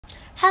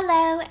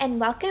Hello and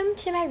welcome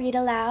to my read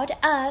aloud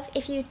of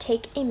If You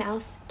Take a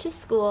Mouse to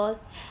School.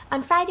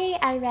 On Friday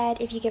I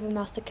read If You Give a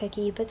Mouse a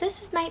Cookie, but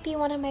might be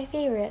one of my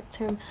favorites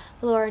from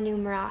Laura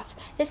Numeroff.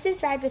 This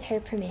is read with her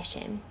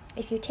permission.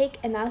 If You Take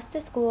a Mouse to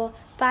School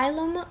by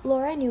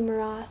Laura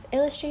Numeroff,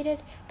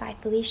 illustrated by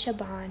Felicia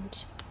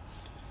Bond.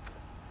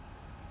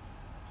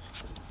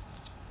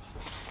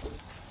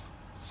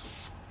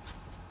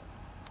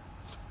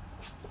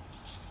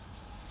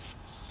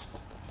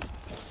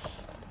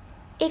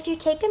 If you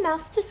take a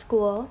mouse to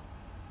school,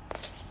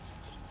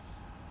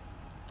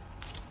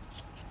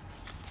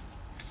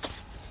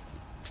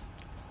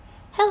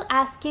 he'll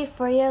ask you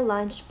for your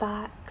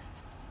lunchbox.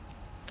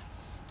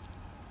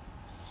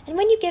 And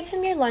when you give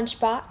him your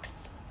lunchbox,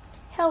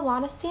 he'll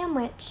want a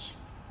sandwich.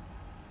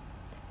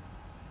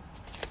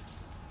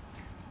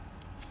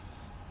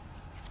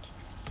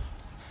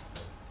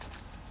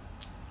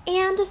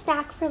 And a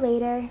snack for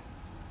later.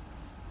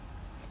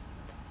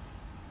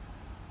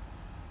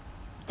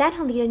 Then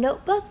he'll need a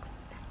notebook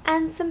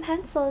and some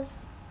pencils.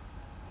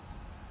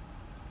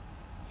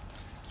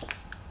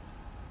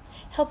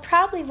 He'll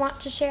probably want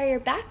to share your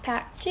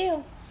backpack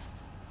too.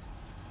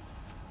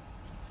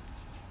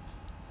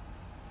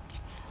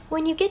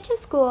 When you get to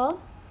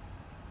school,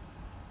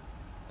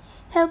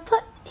 he'll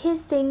put his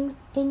things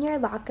in your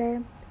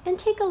locker and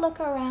take a look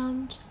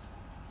around.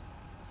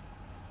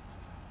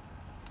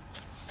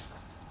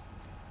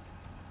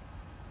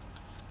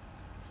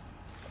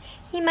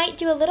 He might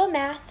do a little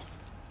math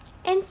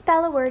and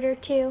spell a word or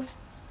two.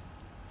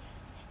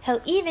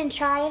 He'll even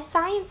try a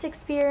science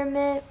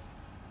experiment.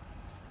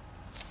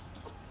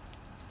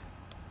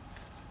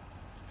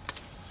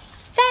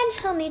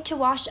 Then he'll need to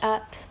wash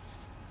up.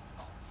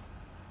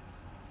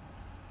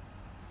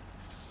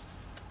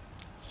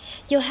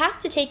 You'll have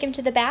to take him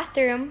to the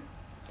bathroom.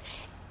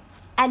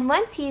 And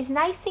once he's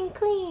nice and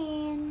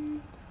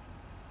clean,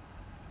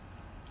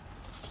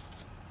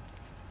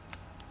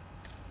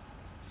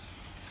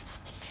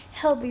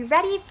 he'll be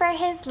ready for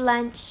his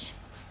lunch.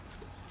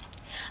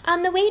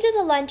 On the way to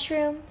the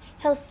lunchroom,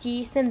 he'll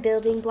see some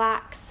building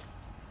blocks.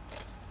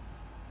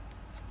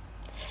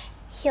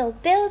 He'll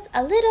build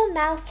a little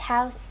mouse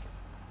house.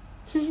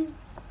 And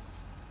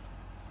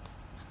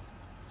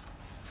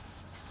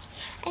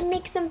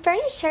make some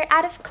furniture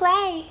out of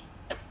clay.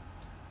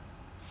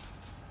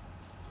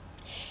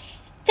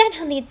 Then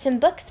he'll need some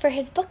books for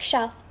his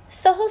bookshelf,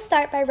 so he'll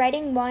start by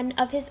writing one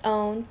of his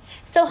own.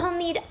 So he'll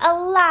need a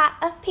lot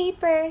of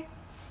paper.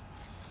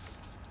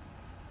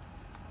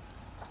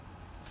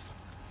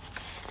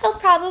 He'll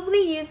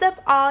probably use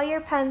up all your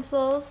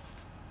pencils.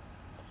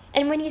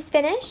 And when he's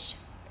finished,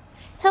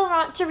 he'll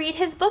want to read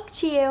his book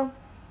to you.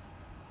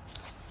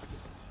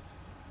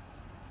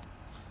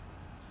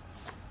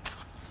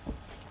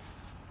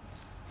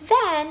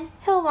 Then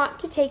he'll want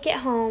to take it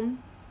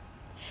home.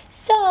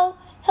 So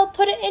he'll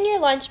put it in your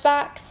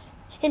lunchbox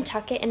and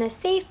tuck it in a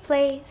safe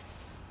place.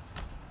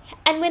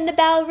 And when the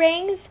bell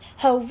rings,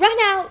 he'll run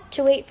out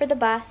to wait for the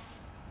bus.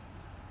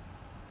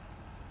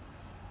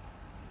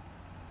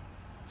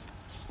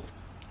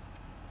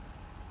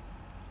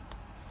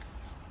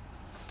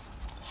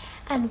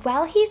 And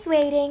while he's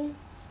waiting,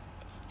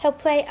 he'll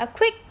play a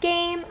quick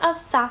game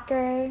of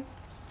soccer.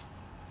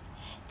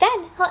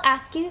 Then he'll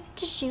ask you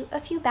to shoot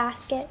a few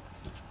baskets.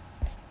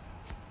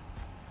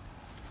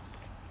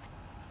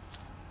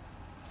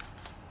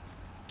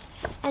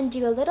 And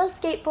do a little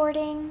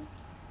skateboarding.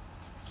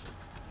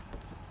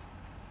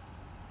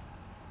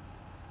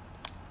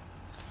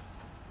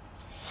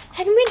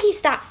 And when he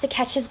stops to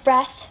catch his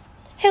breath,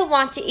 he'll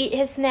want to eat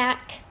his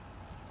snack.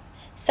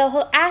 So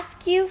he'll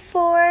ask you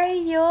for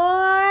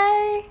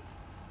your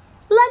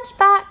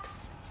lunchbox.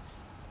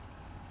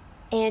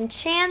 And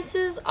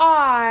chances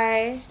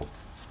are,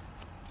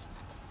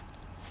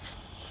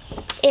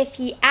 if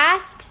he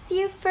asks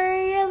you for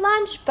your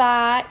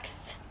lunchbox,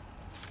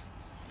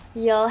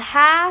 you'll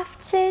have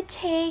to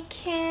take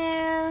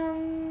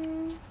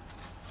him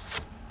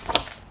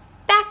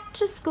back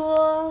to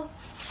school.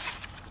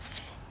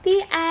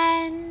 The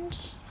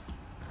end.